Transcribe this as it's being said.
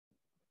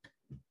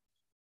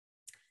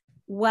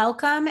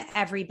Welcome,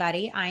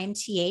 everybody. I am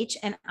TH,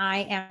 and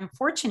I am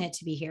fortunate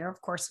to be here,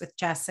 of course, with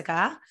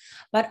Jessica,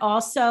 but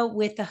also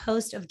with the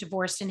host of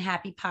Divorced and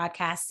Happy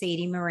podcast,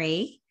 Sadie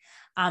Marie,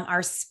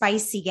 our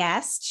spicy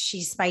guest.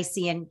 She's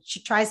spicy and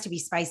she tries to be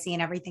spicy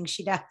in everything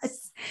she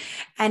does.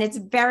 And it's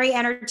very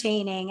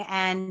entertaining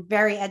and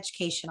very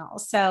educational.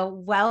 So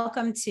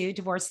welcome to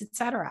Divorce,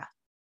 Etc.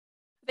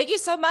 Thank you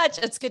so much.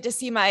 It's good to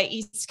see my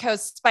East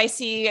Coast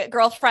spicy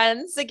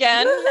girlfriends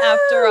again. Woo-hoo!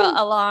 After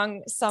a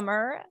long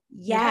summer.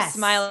 Yes.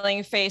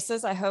 Smiling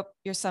faces. I hope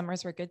your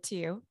summers were good to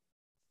you.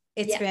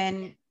 It's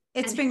been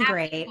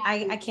great.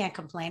 I can't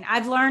complain.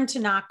 I've learned to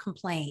not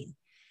complain,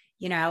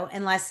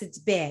 unless it's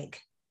big.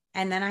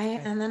 And then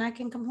I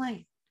can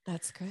complain.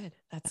 That's good.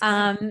 That's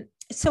good.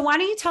 So why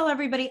don't you tell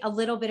everybody a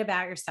little bit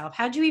about yourself?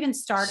 How'd you even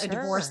start a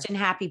Divorced and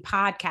Happy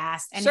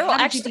podcast? And how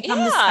did you become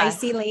the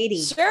spicy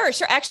lady? Sure.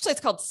 Actually,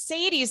 it's called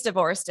Sadie's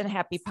Divorced and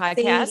Happy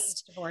podcast.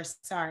 Sadie's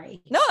Divorced,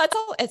 sorry. No, that's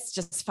all. It's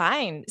just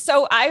fine.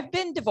 So I've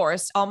been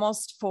divorced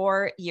almost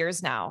 4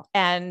 years now.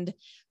 And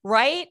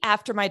right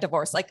after my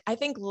divorce, I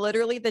think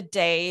literally the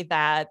day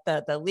that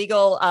the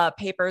legal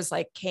papers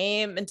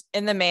came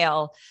in the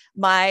mail,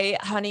 my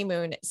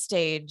honeymoon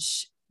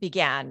stage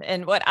began.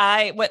 And what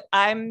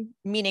I'm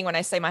meaning when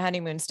I say my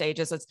honeymoon stage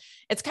is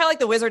it's kind of like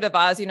the Wizard of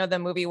Oz, the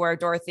movie where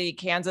Dorothy,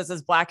 Kansas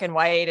is black and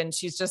white and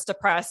she's just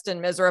depressed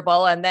and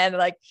miserable. And then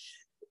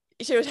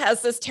she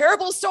has this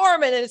terrible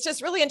storm and it's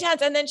just really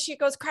intense. And then she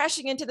goes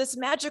crashing into this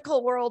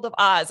magical world of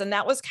Oz. And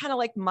that was kind of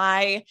like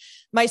my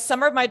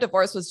summer of my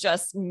divorce was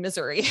just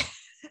misery.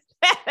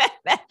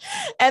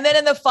 And then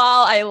in the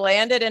fall, I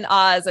landed in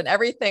Oz and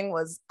everything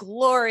was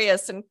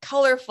glorious and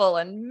colorful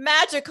and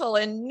magical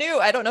and new.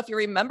 I don't know if you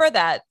remember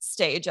that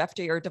stage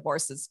after your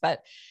divorces, but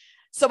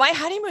so my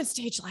honeymoon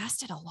stage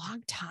lasted a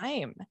long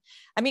time.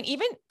 I mean,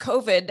 even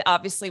COVID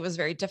obviously was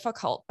very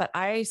difficult, but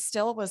I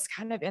still was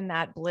kind of in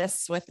that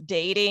bliss with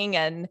dating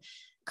and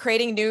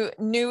creating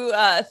new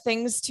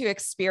things to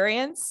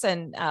experience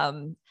and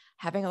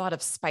having a lot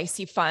of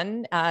spicy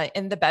fun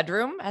in the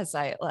bedroom, as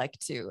I like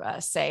to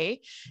say.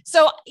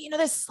 So,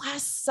 this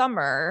last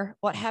summer,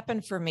 what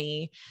happened for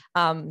me?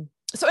 So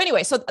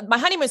my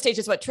honeymoon stage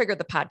is what triggered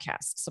the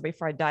podcast. So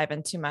before I dive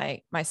into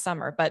my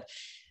summer, but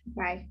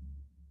okay.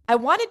 I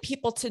wanted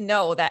people to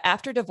know that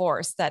after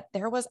divorce, that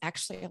there was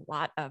actually a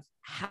lot of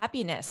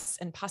happiness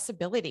and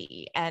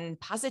possibility and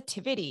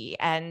positivity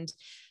and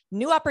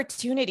new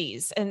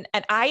opportunities. And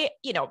I,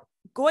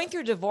 going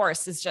through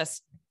divorce is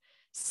just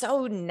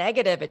so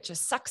negative. It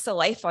just sucks the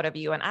life out of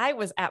you. And I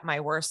was at my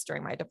worst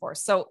during my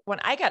divorce. So when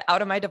I got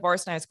out of my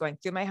divorce and I was going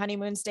through my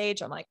honeymoon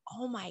stage, I'm like,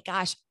 oh my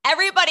gosh,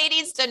 everybody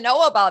needs to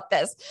know about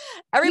this.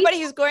 Everybody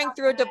who's going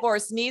through a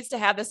divorce needs to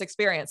have this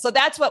experience. So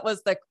that's what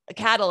was the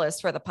catalyst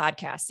for the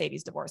podcast,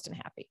 Sadie's Divorced and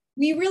Happy.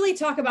 We really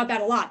talk about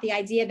that a lot. The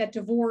idea that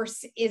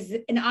divorce is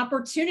an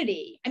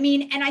opportunity. I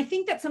mean, and I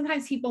think that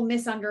sometimes people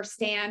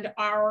misunderstand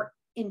our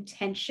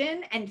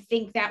intention and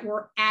think that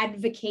we're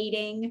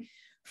advocating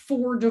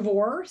for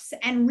divorce.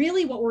 And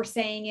really what we're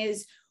saying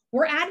is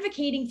we're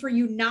advocating for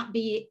you not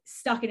be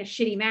stuck in a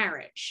shitty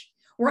marriage.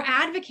 We're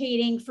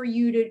advocating for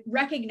you to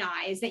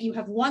recognize that you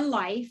have one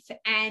life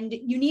and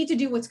you need to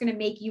do what's going to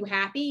make you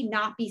happy,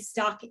 not be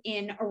stuck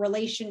in a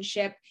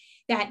relationship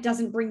that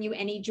doesn't bring you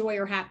any joy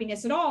or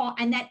happiness at all.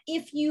 And that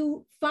if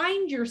you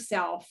find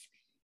yourself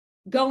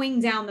going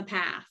down the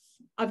path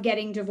of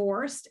getting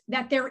divorced,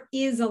 that there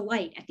is a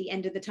light at the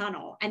end of the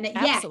tunnel. And that,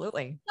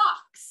 absolutely,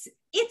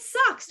 it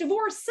sucks.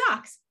 Divorce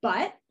sucks,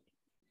 but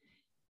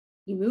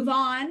you move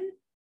on.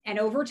 And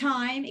over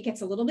time, it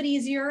gets a little bit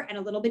easier and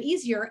a little bit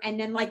easier. And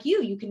then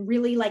you can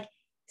really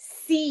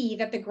see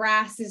that the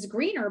grass is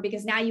greener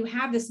because now you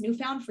have this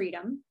newfound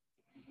freedom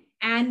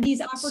and these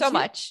opportunities. So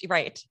much.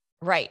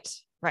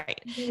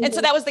 Right. And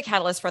so that was the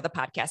catalyst for the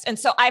podcast. And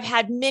so I've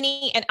had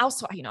many, and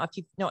also, if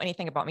you know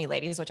anything about me,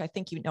 ladies, which I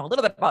think you know a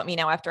little bit about me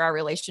now after our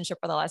relationship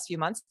for the last few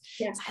months,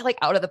 I like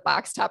out of the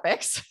box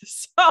topics.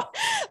 So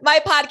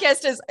my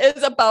podcast is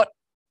about,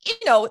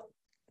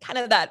 kind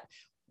of that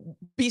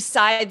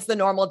besides the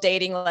normal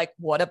dating,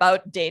 what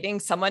about dating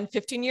someone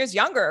 15 years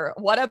younger?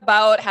 What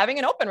about having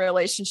an open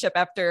relationship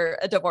after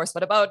a divorce?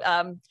 What about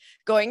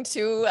going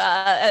to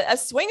a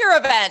swinger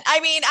event? I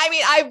mean,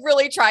 I've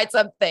really tried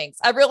some things.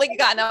 I've really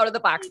gotten out of the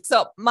box.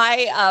 So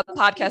my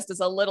podcast is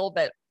a little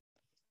bit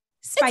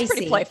spicy, it's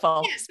pretty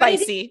playful,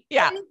 spicy.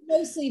 Yeah.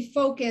 Mostly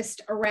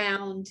focused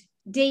around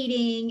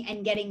dating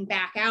and getting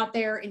back out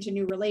there into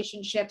new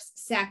relationships,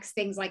 sex,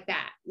 things like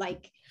that.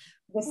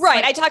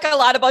 Right. I talk a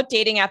lot about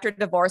dating after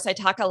divorce. I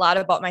talk a lot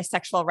about my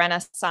sexual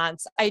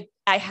renaissance. I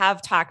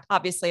have talked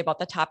obviously about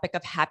the topic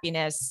of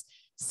happiness,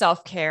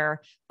 self-care,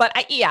 but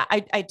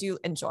I do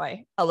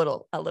enjoy a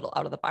little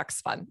out of the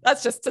box fun.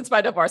 That's just since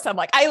my divorce. I'm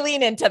I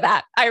lean into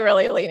that. I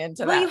really lean into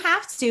that. Well, you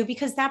have to,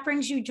 because that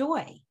brings you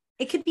joy.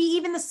 It could be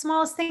even the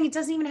smallest thing. It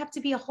doesn't even have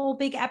to be a whole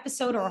big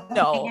episode or a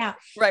whole thing out.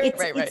 Right.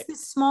 It's the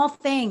small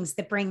things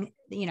that bring,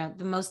 the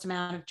most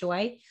amount of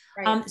joy.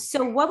 Right.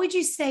 So what would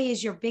you say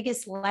is your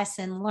biggest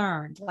lesson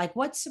learned?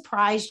 What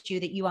surprised you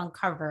that you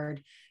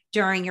uncovered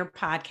during your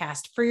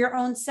podcast for your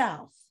own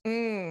self?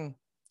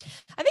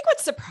 I think what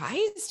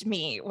surprised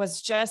me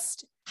was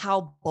just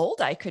how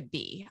bold I could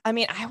be. I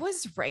mean, I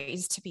was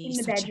raised to be In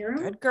the such bedroom?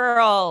 a good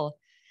girl.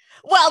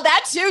 Well,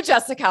 that too,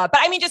 Jessica.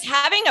 But I mean, just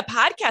having a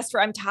podcast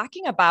where I'm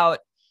talking about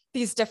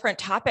these different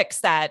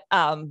topics that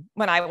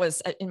when I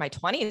was in my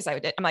 20s,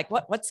 I'm like,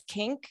 what's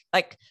kink?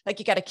 Like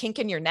you got a kink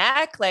in your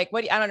neck? Like,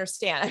 I don't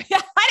understand. I mean,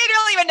 I didn't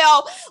really even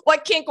know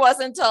what kink was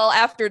until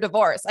after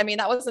divorce. I mean,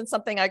 that wasn't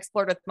something I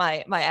explored with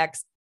my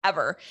ex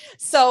ever.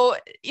 So,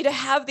 to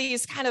have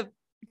these kind of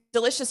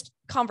delicious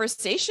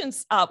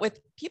conversations with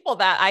people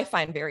that I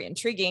find very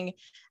intriguing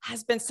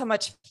has been so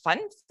much fun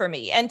for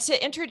me. And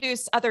to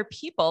introduce other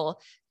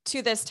people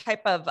to this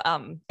type of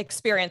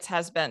experience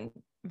has been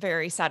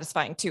very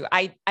satisfying too.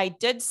 I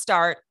did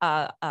start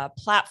a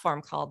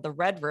platform called the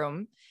Red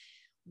Room,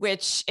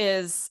 which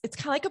it's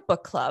kind of like a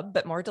book club,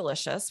 but more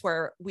delicious,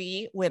 where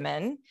we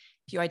women,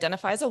 if you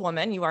identify as a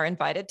woman, you are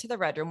invited to the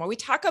Red Room, where we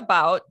talk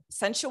about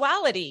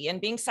sensuality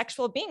and being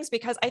sexual beings.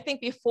 Because I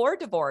think before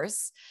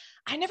divorce,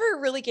 I never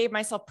really gave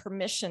myself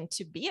permission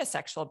to be a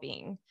sexual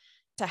being,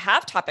 to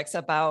have topics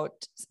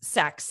about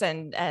sex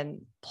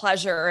and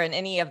pleasure and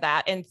any of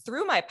that. And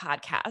through my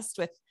podcast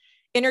with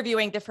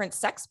interviewing different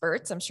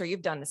sexperts, I'm sure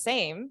you've done the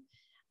same.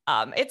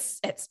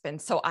 It's been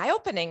so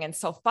eye-opening and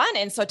so fun.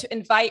 And so to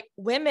invite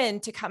women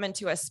to come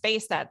into a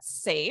space that's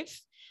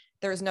safe,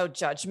 there's no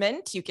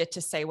judgment. You get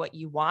to say what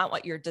you want,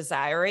 what you're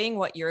desiring,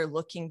 what you're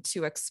looking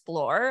to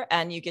explore,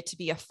 and you get to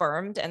be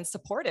affirmed and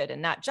supported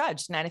and not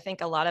judged. And I think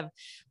a lot of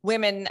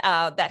women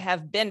that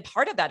have been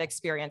part of that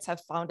experience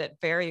have found it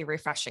very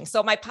refreshing.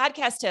 So my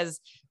podcast has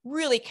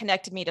really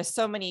connected me to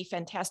so many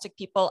fantastic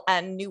people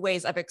and new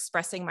ways of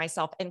expressing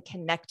myself and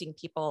connecting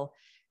people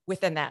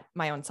within that,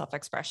 my own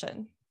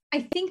self-expression.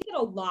 I think that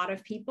a lot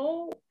of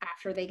people,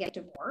 after they get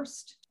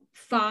divorced,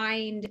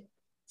 find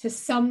to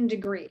some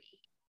degree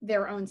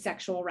their own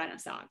sexual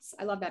renaissance.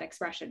 I love that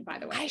expression, by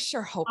the way. I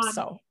sure hope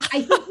so.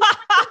 I think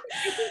that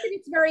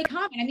it's very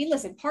common. I mean,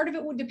 listen, part of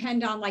it would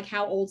depend on like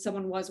how old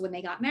someone was when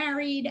they got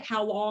married,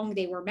 how long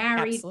they were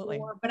married Absolutely.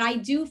 for. But I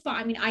do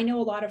find, I mean, I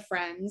know a lot of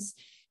friends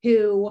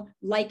who,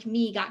 like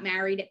me, got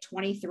married at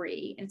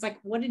 23. And it's like,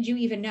 what did you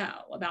even know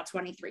about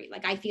 23?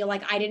 Like, I feel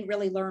like I didn't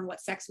really learn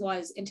what sex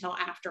was until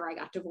after I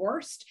got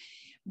divorced.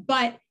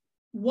 But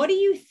what do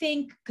you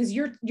think? Because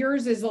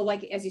yours is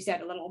like, as you said,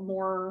 a little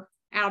more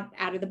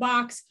out of the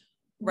box.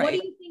 Right. What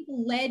do you think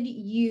led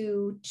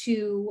you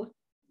to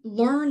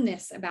learn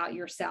this about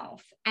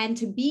yourself and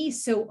to be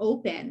so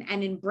open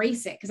and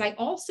embrace it? Because I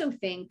also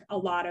think a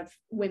lot of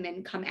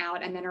women come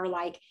out and then are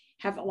like,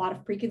 have a lot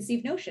of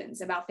preconceived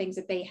notions about things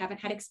that they haven't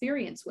had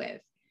experience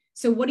with.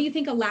 So what do you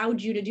think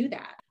allowed you to do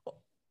that?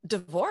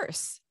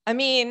 Divorce. I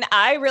mean,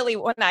 I really,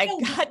 when I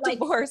got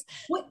divorced.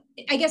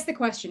 I guess the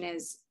question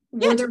is,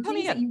 were there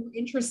things that you were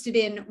interested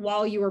in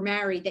while you were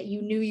married that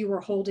you knew you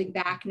were holding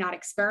back, not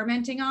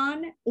experimenting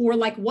on? Or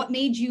like, what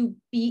made you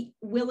be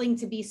willing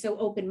to be so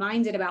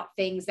open-minded about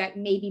things that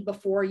maybe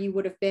before you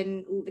would have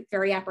been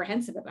very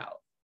apprehensive about?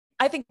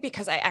 I think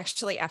because I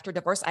actually, after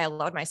divorce, I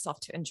allowed myself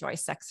to enjoy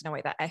sex in a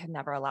way that I had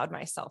never allowed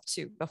myself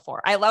to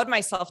before. I allowed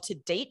myself to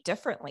date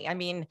differently. I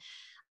mean,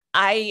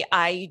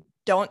 I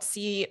don't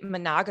see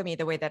monogamy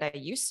the way that I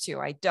used to.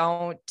 I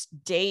don't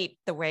date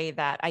the way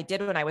that I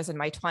did when I was in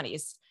my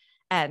 20s.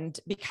 And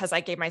because I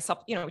gave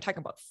myself, we talk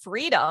about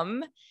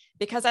freedom,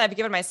 because I've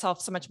given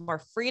myself so much more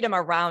freedom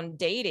around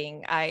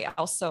dating,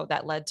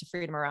 that led to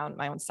freedom around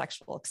my own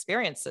sexual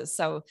experiences.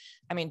 So,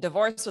 I mean,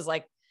 divorce was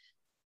like,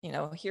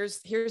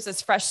 here's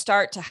this fresh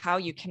start to how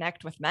you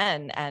connect with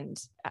men. And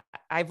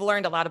I've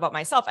learned a lot about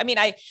myself. I mean,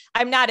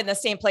 I'm not in the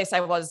same place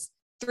I was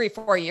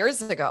 3-4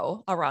 years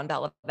ago around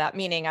all of that,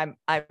 meaning I'm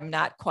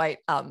not quite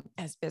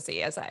as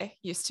busy as I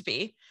used to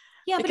be.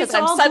 Yeah, because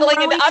I'm settling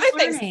into other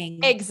learning. things.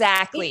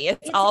 Exactly.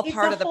 It's all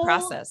part of the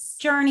process.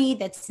 Journey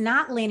that's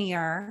not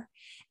linear.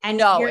 And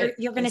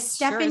you're going to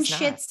step in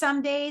shit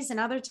some days, and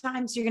other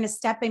times you're going to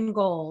step in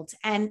gold.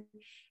 And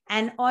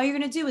all you're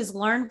going to do is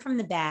learn from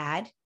the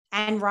bad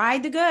and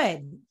ride the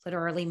good,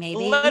 literally,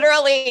 maybe.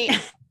 Literally.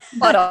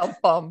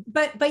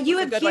 But you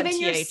have given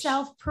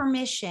yourself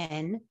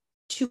permission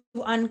to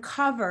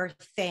uncover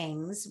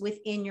things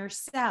within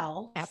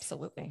yourself.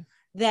 Absolutely.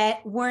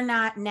 That were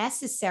not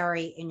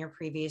necessary in your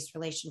previous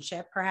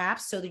relationship,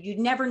 perhaps, so that you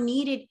never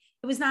needed,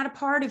 it was not a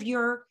part of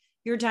your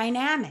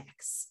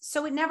dynamics.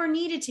 So it never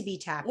needed to be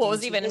tapped into. Well, it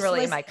was even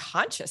really in my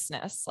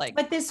consciousness.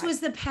 But this was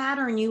the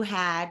pattern you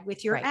had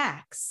with your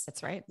ex.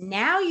 That's right.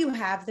 Now you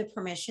have the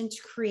permission to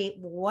create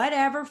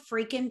whatever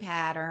freaking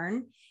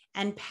pattern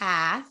and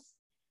path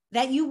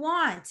that you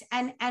want.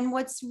 And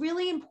what's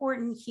really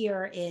important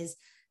here is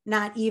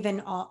not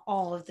even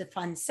all of the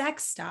fun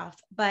sex stuff,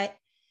 but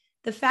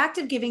the fact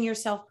of giving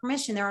yourself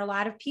permission. There are a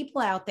lot of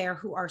people out there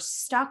who are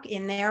stuck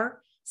in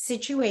their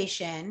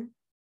situation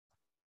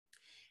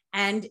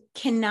and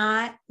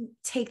cannot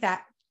take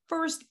that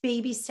first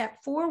baby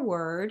step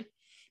forward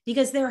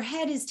because their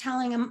head is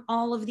telling them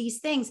all of these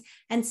things.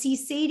 And see,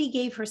 Sadie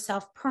gave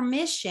herself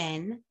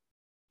permission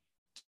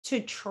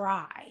to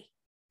try.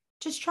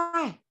 Just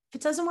try. If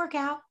it doesn't work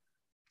out,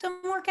 it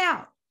doesn't work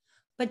out.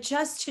 but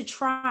just to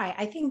try.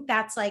 I think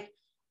that's like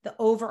the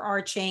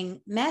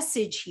overarching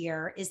message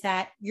here is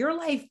that your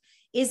life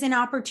is an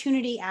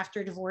opportunity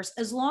after divorce,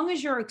 as long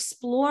as you're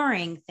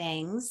exploring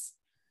things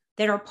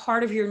that are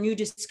part of your new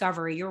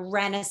discovery, your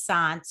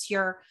renaissance,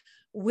 your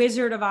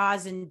Wizard of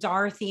Oz and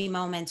Dorothy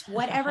moments,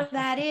 whatever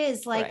that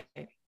is, like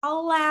Right.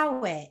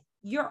 allow it.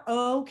 You're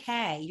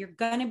okay. You're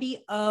going to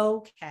be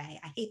okay.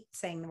 I hate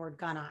saying the word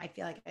gonna. I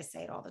feel like I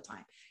say it all the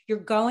time. You're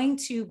going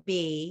to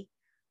be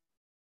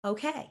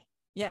okay.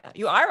 Yeah,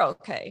 you are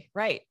okay.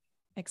 Right.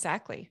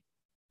 Exactly.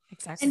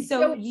 Exactly. And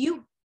so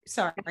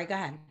sorry, go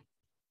ahead.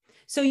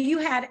 So you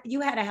had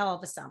a hell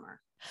of a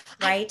summer,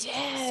 right?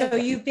 So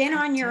you've been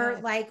on your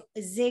like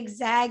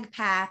zigzag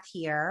path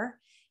here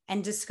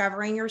and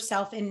discovering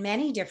yourself in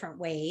many different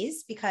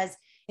ways, because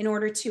in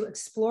order to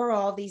explore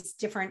all these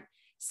different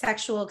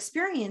sexual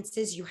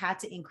experiences, you had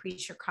to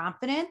increase your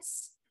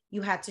confidence.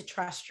 You had to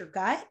trust your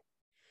gut.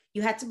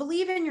 You had to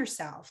believe in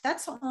yourself.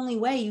 That's the only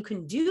way you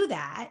can do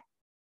that.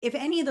 If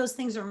any of those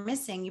things are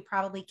missing, you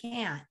probably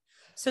can't.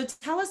 So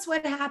tell us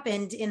what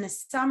happened in the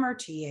summer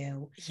to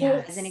you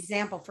as an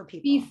example for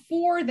people.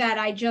 Before that,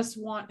 I just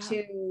want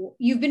to,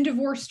 you've been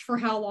divorced for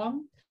how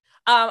long?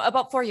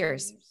 About 4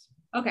 years.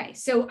 Okay.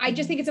 So I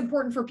just think it's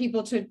important for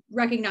people to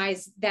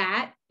recognize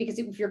that, because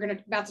if you're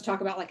about to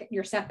talk about like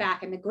your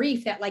setback and the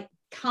grief that like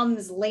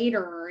comes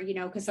later, you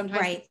know, because sometimes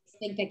right.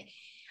 people think,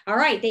 all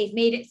right, they've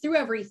made it through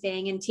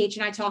everything. And TH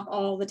and I talk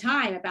all the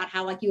time about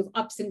how like you have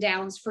ups and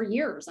downs for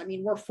years. I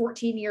mean, we're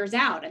 14 years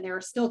out and there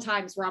are still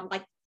times where I'm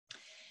like,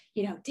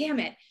 you know, damn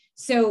it.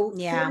 So 4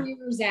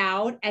 years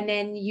out, and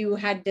then you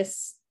had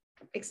this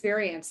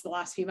experience the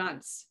last few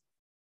months.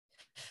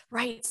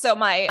 Right. So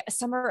my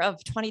summer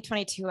of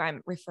 2022,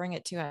 I'm referring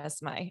it to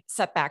as my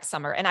setback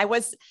summer. And I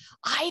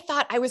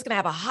thought I was going to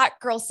have a hot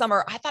girl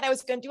summer. I thought I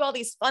was going to do all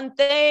these fun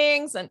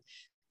things and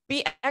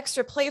be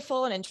extra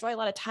playful and enjoy a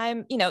lot of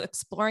time, you know,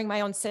 exploring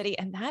my own city.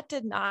 And that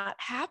did not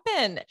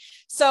happen.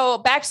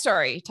 So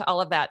backstory to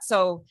all of that.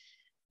 So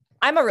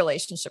I'm a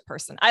relationship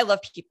person. I love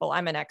people.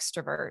 I'm an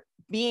extrovert.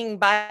 Being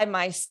by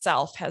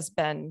myself has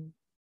been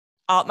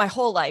my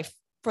whole life,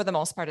 for the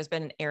most part, has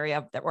been an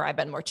area where I've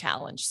been more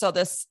challenged. So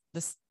this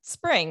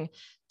spring,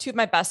 two of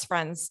my best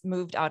friends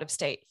moved out of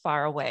state,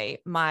 far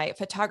away. My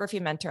photography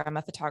mentor, I'm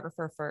a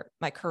photographer for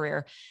my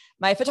career.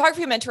 My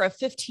photography mentor of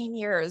 15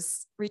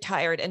 years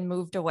retired and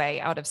moved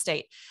away out of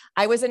state.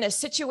 I was in a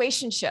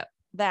situationship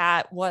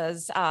that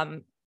was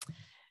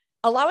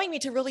allowing me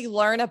to really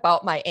learn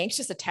about my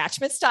anxious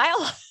attachment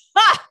style.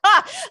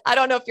 I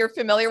don't know if you're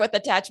familiar with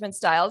attachment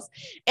styles.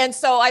 And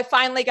so I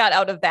finally got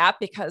out of that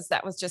because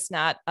that was just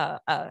not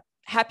a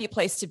happy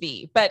place to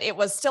be, but it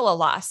was still a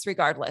loss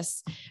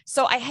regardless.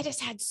 So I had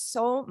just had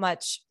so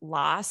much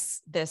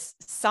loss this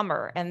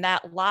summer, and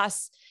that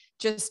loss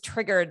just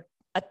triggered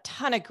a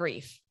ton of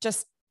grief,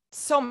 just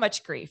so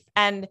much grief.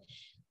 And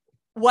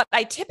what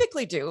I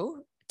typically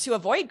do to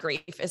avoid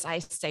grief is I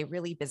stay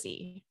really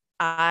busy.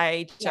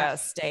 I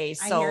just stay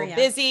so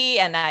busy,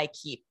 and I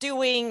keep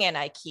doing, and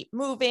I keep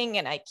moving,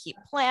 and I keep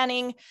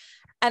planning.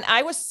 And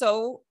I was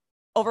so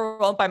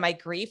overwhelmed by my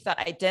grief that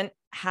I didn't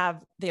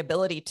have the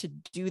ability to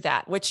do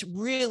that, which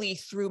really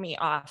threw me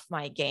off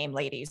my game,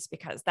 ladies,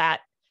 because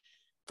that,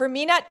 for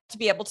me, not to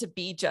be able to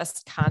be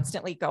just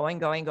constantly going,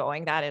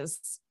 that is,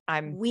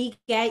 we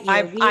get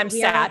you. I'm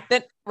sad.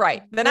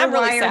 Then I'm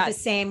really sad. The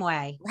same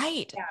way.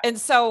 Right. Yeah. And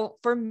so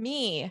for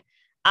me,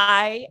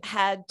 I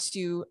had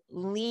to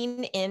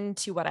lean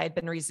into what I'd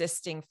been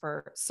resisting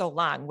for so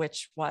long,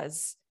 which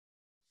was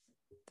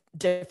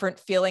different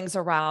feelings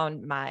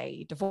around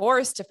my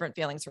divorce, different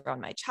feelings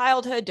around my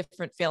childhood,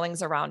 different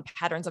feelings around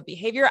patterns of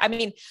behavior. I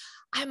mean,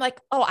 I'm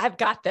like, oh, I've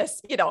got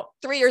this,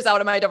 3 years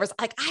out of my divorce.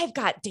 Like, I've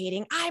got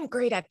dating. I'm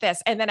great at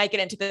this. And then I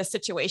get into this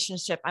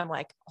situationship. I'm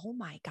like, oh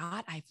my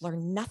God, I've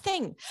learned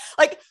nothing.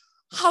 Like,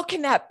 how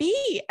can that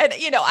be? And,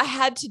 I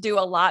had to do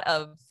a lot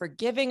of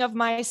forgiving of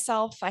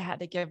myself. I had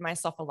to give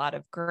myself a lot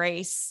of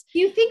grace. Do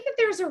you think that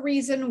there's a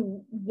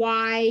reason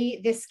why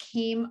this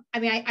came? I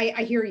mean,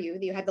 I hear you,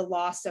 that you had the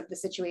loss of the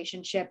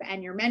situationship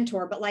and your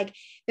mentor, but like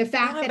the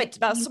fact that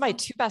also my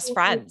two best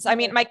friends. I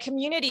mean, my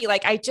community,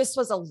 like I just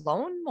was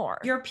alone more.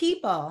 Your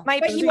people.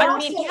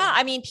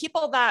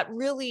 People that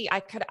really I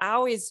could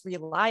always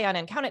rely on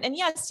and count on. And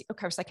yes, of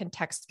course I can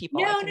text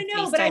people.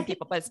 FaceTime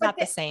people, but it's not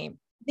the same.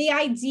 The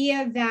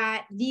idea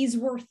that these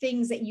were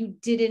things that you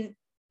didn't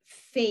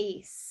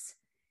face.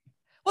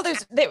 Well,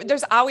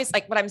 there's always,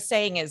 like, what I'm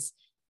saying is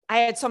I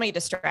had so many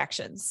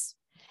distractions.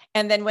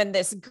 And then when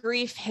this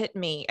grief hit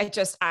me,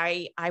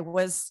 I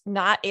was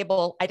not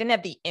able, I didn't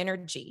have the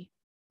energy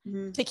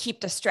to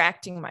keep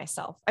distracting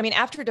myself. I mean,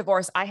 after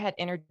divorce, I had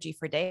energy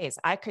for days.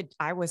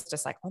 I was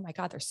just like, oh my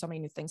God, there's so many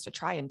new things to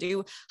try and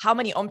do. How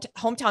many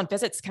hometown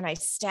visits can I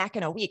stack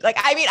in a week? Like,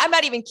 I mean, I'm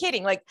not even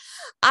kidding. Like,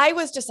 I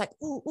was just like,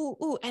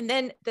 ooh. And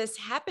then this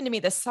happened to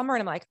me this summer.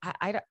 And I'm like,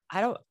 I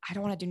don't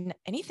want to do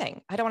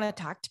anything. I don't want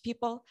to talk to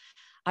people.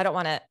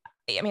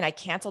 I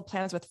canceled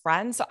plans with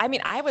friends. So, I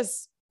mean, I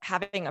was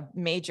having a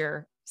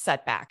major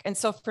setback. And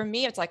so for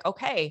me, it's like,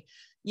 okay,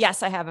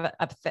 yes, I have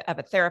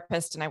a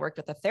therapist and I worked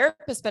with a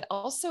therapist, but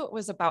also it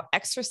was about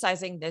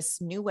exercising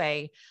this new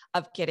way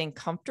of getting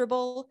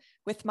comfortable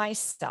with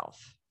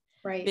myself.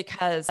 Right.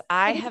 Because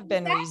I have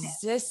been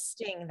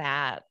resisting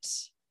that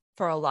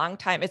for a long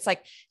time. It's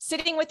like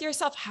sitting with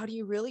yourself. How do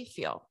you really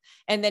feel?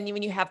 And then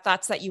when you have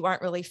thoughts that you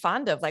aren't really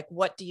fond of, like,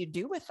 what do you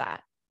do with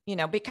that? You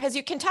know, because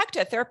you can talk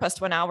to a therapist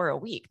 1 hour a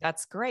week.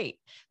 That's great.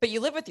 But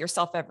you live with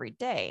yourself every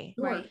day,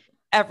 Right.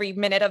 every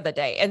minute of the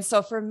day. And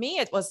so for me,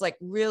 it was like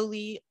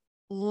really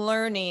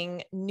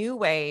learning new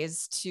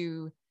ways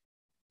to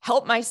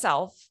help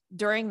myself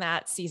during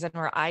that season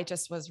where I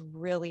just was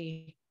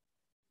really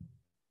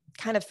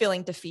kind of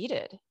feeling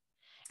defeated.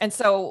 And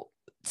so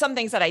some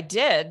things that I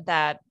did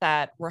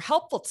that were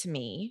helpful to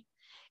me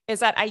is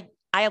that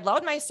I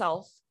allowed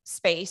myself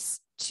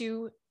space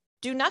to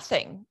do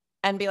nothing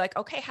and be like,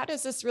 okay, how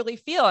does this really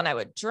feel? And I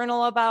would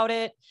journal about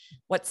it.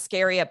 What's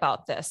scary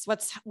about this?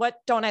 What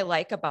don't I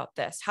like about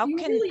this? How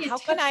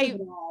can I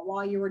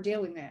while you were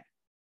doing it?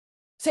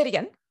 Say it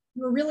again.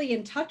 You were really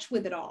in touch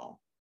with it all.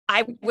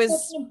 I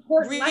was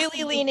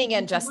really leaning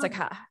in,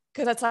 Jessica,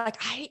 because it's like,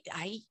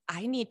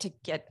 I need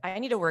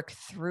to work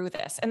through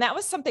this. And that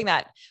was something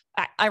that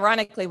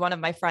ironically, one of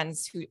my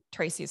friends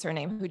Tracy's her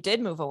name, who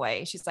did move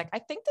away. She's like, I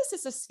think this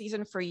is a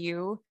season for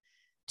you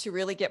to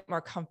really get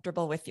more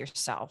comfortable with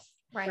yourself.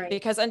 Right.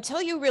 Because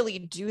until you really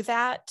do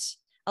that,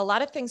 a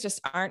lot of things just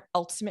aren't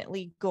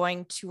ultimately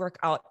going to work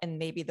out in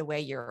maybe the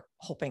way you're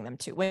hoping them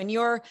to. When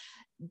you're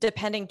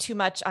depending too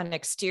much on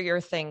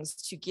exterior things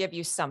to give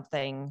you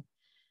something,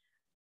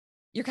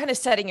 you're kind of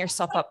setting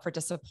yourself up for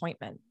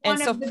disappointment. And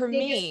so for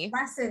me,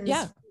 lessons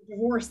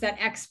divorce that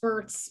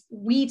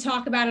we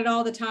talk about it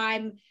all the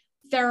time,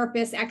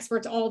 therapists,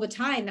 experts all the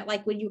time, that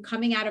like when you're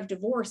coming out of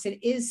divorce, it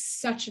is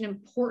such an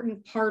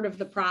important part of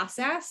the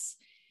process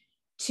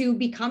to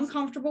become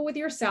comfortable with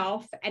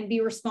yourself and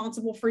be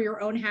responsible for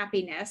your own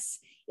happiness.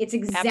 It's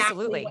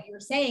exactly what you're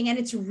saying. And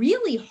it's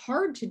really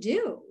hard to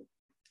do.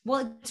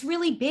 Well, it's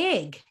really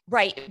big.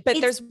 Right.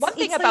 But there's one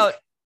thing about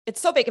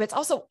it's so big, but it's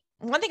also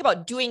one thing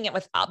about doing it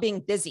without being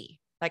busy.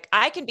 Like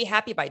I can be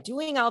happy by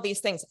doing all these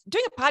things.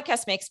 Doing a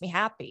podcast makes me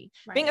happy.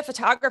 Right. Being a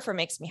photographer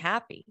makes me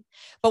happy.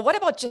 But what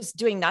about just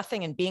doing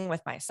nothing and being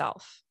with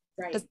myself?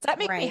 Right. Does that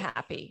make me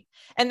happy?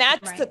 And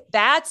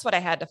that's what I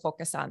had to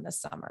focus on this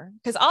summer,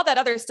 because all that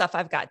other stuff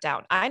I've got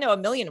down. I know a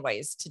million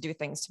ways to do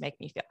things to make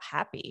me feel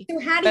happy. So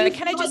how do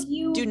can I just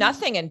do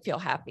nothing and feel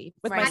happy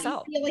with myself?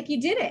 How do you feel like you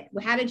did it?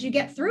 How did you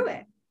get through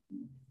it?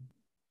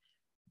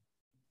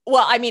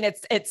 Well, I mean,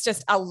 it's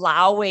just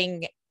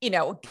allowing,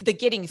 the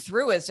getting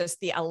through is just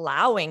the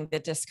allowing the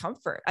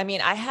discomfort. I mean,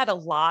 I had a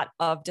lot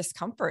of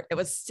discomfort. It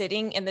was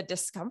sitting in the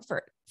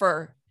discomfort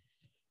for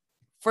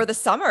the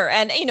summer.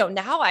 And,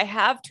 now I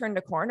have turned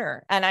a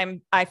corner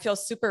and I feel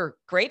super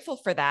grateful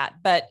for that.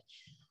 But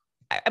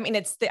I mean,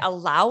 it's the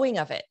allowing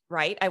of it,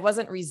 right? I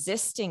wasn't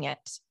resisting it.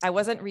 I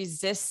wasn't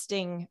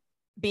resisting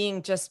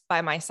being just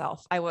by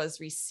myself. I was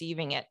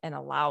receiving it and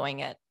allowing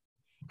it.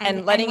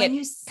 And letting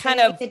it kind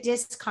of the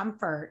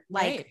discomfort.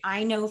 Like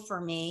I know for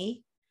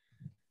me,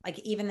 like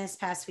even this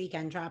past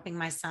weekend, dropping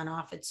my son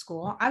off at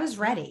school, I was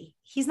ready.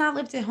 He's not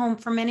lived at home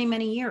for many,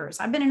 many years.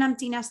 I've been an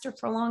empty nester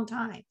for a long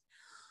time,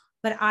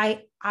 but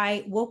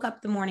I woke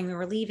up the morning we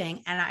were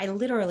leaving and I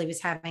literally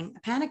was having a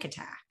panic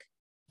attack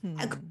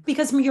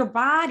because your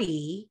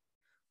body,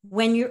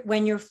 when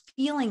you're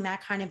feeling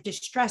that kind of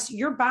distress,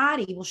 your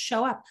body will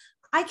show up.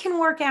 I can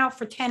work out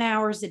for 10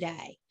 hours a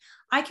day.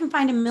 I can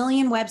find a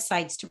million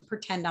websites to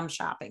pretend I'm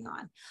shopping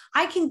on.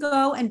 I can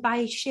go and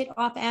buy shit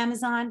off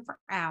Amazon for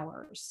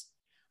hours.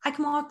 I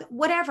can walk,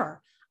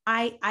 whatever.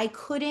 I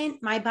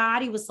couldn't, my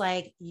body was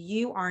like,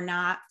 you are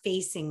not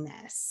facing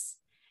this.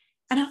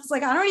 And I was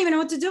like, I don't even know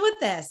what to do with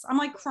this. I'm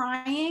like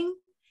crying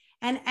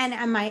and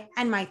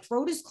my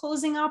throat is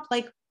closing up.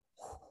 Like,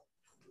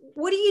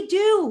 what do you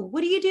do?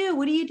 What do you do?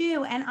 What do you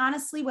do? And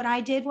honestly, what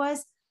I did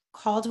was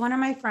called one of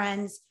my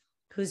friends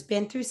who's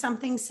been through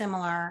something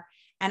similar.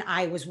 And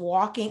I was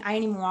walking. I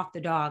didn't even walk the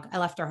dog. I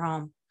left her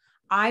home.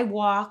 I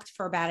walked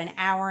for about an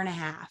hour and a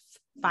half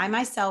by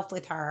myself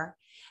with her.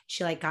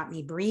 She got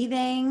me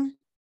breathing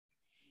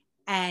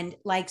and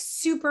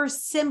super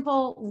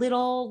simple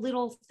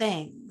little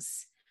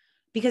things,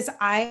 because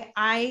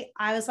I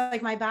was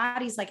like, my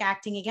body's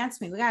acting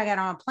against me. We gotta get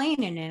on a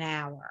plane in an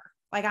hour.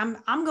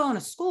 I'm going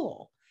to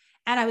school.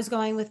 And I was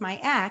going with my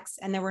ex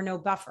and there were no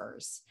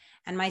buffers.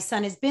 And my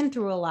son has been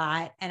through a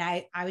lot. And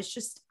I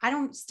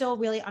don't still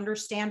really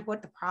understand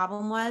what the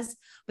problem was,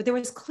 but there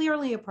was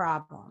clearly a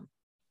problem.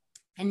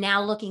 And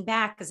now looking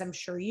back, because I'm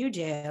sure you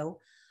do,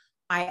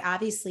 I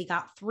obviously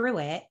got through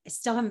it. I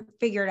still haven't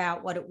figured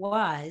out what it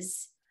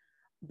was,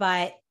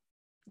 but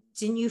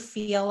didn't you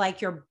feel like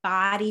your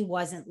body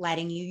wasn't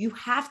letting you? You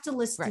have to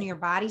listen to your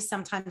body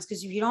sometimes,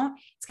 because if you don't,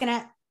 it's going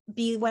to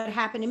be what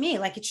happened to me.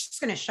 It's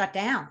just going to shut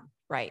down.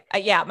 Right.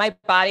 Yeah. My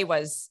body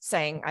was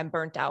saying, I'm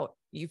burnt out.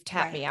 You've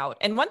tapped me out.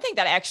 And one thing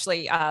that I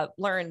actually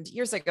learned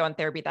years ago in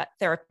therapy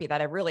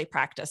that I really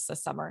practiced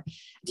this summer.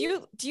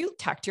 Do you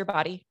talk to your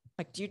body?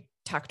 Do you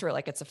talk to her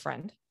like it's a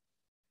friend?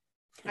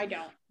 I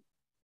don't.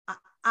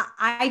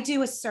 I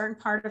do a certain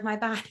part of my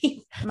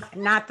body,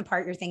 not the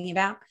part you're thinking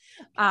about.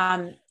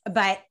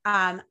 But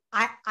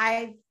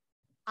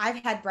I've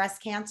had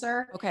breast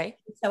cancer. Okay.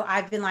 So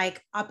I've been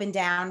like up and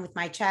down with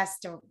my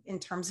chest, or in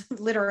terms of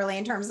literally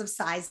in terms of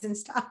size and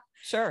stuff.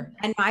 Sure.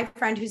 And my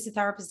friend who's a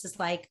therapist is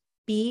like,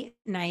 be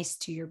nice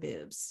to your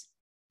boobs.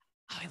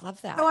 Oh, I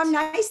love that. So I'm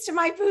nice to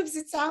my boobs.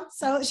 It sounds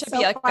so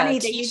like funny a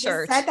that you just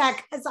t-shirt. said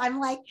that, because I'm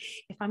like,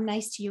 if I'm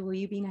nice to you, will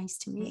you be nice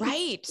to me?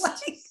 Right.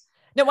 Like,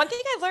 No, one thing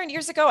I learned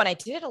years ago, and I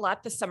did it a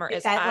lot this summer,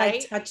 is that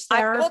like touch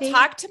I will therapy?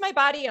 talk to my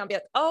body and I'll be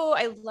like, oh,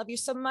 I love you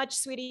so much,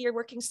 sweetie. You're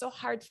working so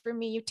hard for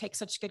me. You take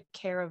such good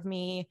care of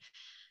me.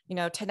 You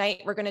know,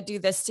 tonight we're going to do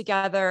this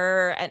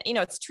together. And, you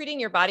know, it's treating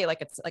your body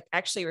like it's like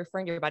actually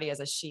referring to your body as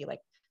a she, like,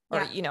 or,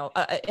 Yeah. you know,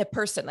 a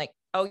person, like,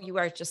 oh, you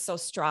are just so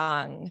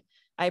strong.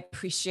 I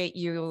appreciate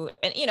you.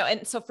 And, you know,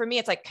 and so for me,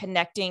 it's like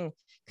connecting,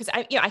 because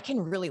I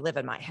can really live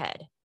in my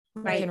head.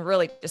 Right. I can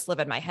really just live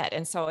in my head.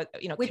 And so,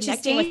 you know, Which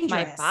connecting with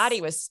my dangerous.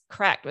 body was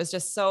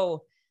just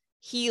so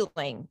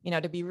healing, you know,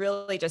 to be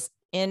really just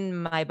in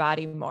my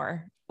body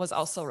more was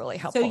also really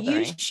helpful. So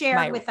you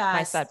shared with us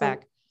my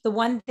setback. the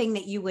one thing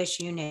that you wish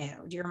you knew.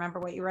 Do you remember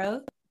what you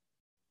wrote?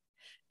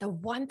 The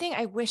one thing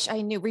I wish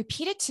I knew,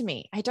 repeat it to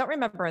me. I don't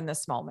remember in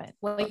this moment.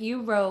 What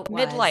you wrote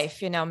was,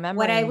 midlife, you know, memory.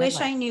 What I wish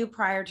I knew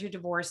prior to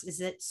divorce is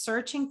that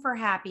searching for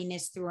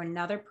happiness through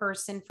another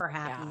person for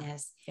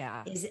happiness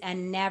is a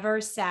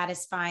never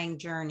satisfying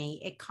journey.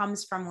 It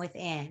comes from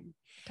within.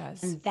 It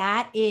does. And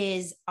that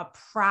is a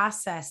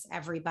process,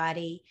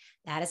 everybody.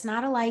 That is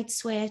not a light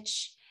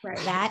switch. Right.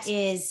 That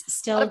is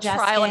still just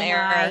trial and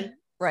error.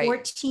 Right.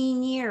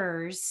 14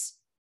 years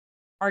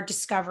are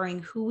discovering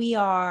who we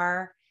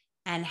are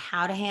and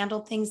how to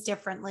handle things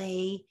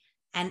differently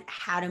and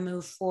how to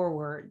move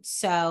forward.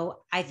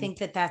 So I think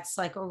that that's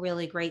like a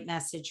really great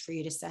message for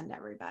you to send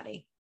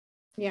everybody.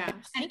 Yeah.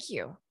 Thank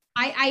you.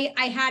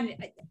 I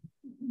had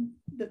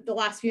the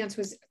last few months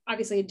was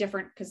obviously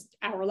different because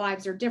our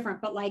lives are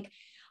different, but like,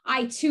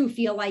 I too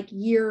feel like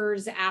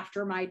years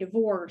after my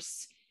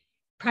divorce,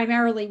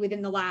 primarily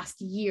within the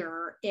last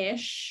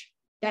year-ish,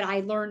 that I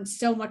learned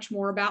so much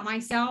more about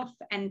myself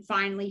and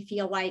finally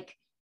feel like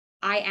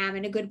I am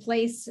in a good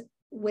place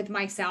with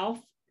myself.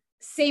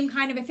 Same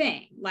kind of a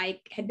thing, like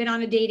had been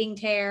on a dating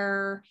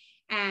tear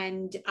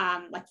and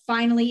like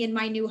finally in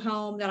my new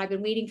home that I've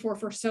been waiting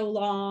for so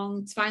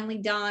long. It's finally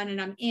done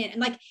and I'm in,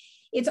 and like,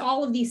 it's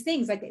all of these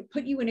things, like they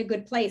put you in a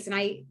good place. And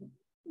I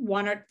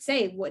want to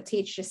say what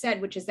TH just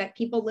said, which is that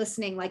people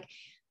listening, like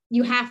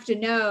you have to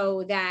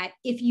know that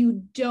if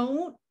you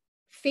don't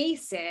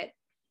face it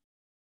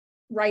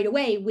right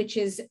away, which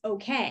is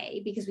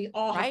okay, because we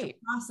all have to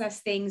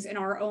process things in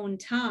our own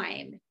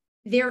time,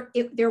 there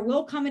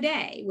will come a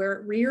day where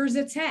it rears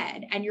its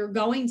head and you're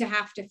going to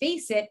have to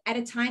face it at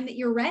a time that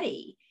you're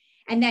ready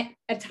and that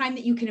a time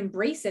that you can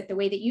embrace it the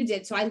way that you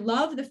did. So I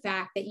love the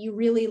fact that you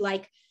really,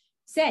 like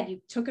said,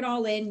 you took it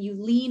all in, you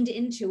leaned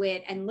into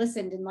it and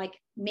listened and like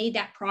made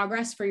that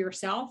progress for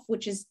yourself,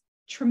 which is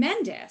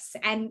tremendous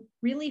and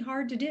really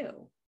hard to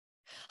do.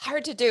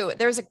 Hard to do.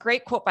 There's a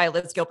great quote by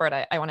Liz Gilbert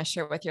I want to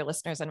share with your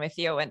listeners and with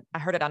you. And I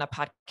heard it on a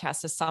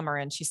podcast this summer.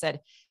 And she said,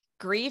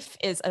 grief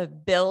is a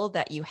bill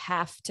that you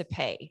have to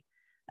pay.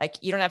 Like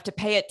you don't have to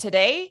pay it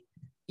today.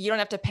 You don't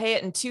have to pay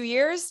it in 2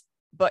 years,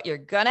 but you're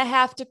going to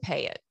have to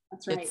pay it.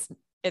 That's right.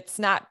 It's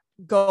not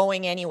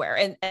going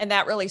anywhere. And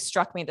that really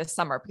struck me this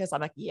summer because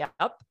I'm like, yep,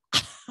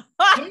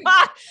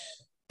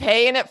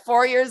 paying it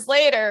 4 years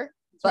later.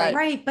 But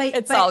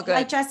it's all good.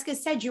 Like Jessica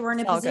said, you were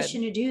in a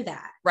position to do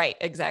that. Right.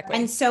 Exactly.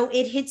 And so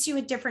it hits you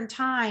at different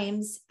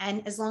times.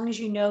 And as long as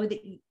you know that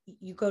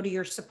you go to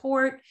your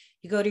support,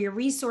 you go to your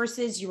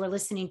resources, you are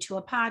listening to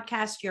a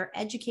podcast, you're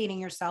educating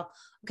yourself.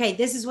 Okay,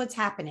 this is what's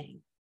happening.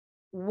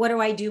 What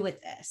do I do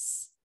with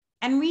this?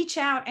 And reach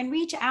out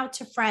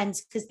to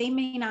friends because they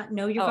may not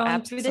know you're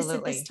going through this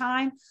at this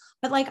time.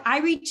 But like I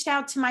reached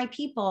out to my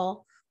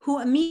people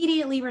who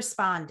immediately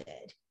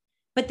responded.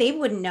 But they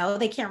wouldn't know.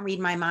 They can't read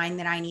my mind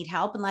that I need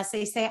help unless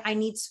they say I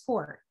need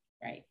support.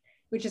 Right.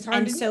 Which is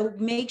hard. And so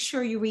make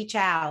sure you reach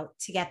out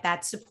to get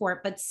that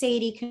support. But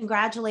Sadie,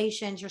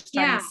 congratulations. You're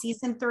starting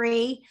season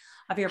 3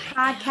 of your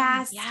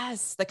podcast.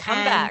 Yes. The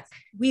comeback.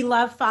 And we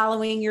love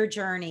following your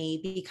journey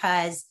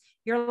because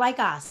you're like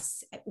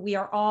us. We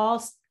are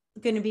all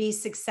going to be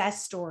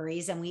success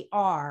stories and we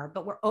are,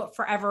 but we're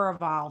forever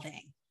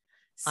evolving.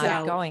 So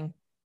ongoing.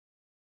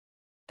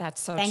 That's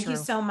so true. Thank you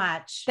so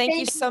much. Thank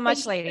you so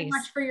much, ladies. Thank you so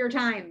much for your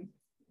time.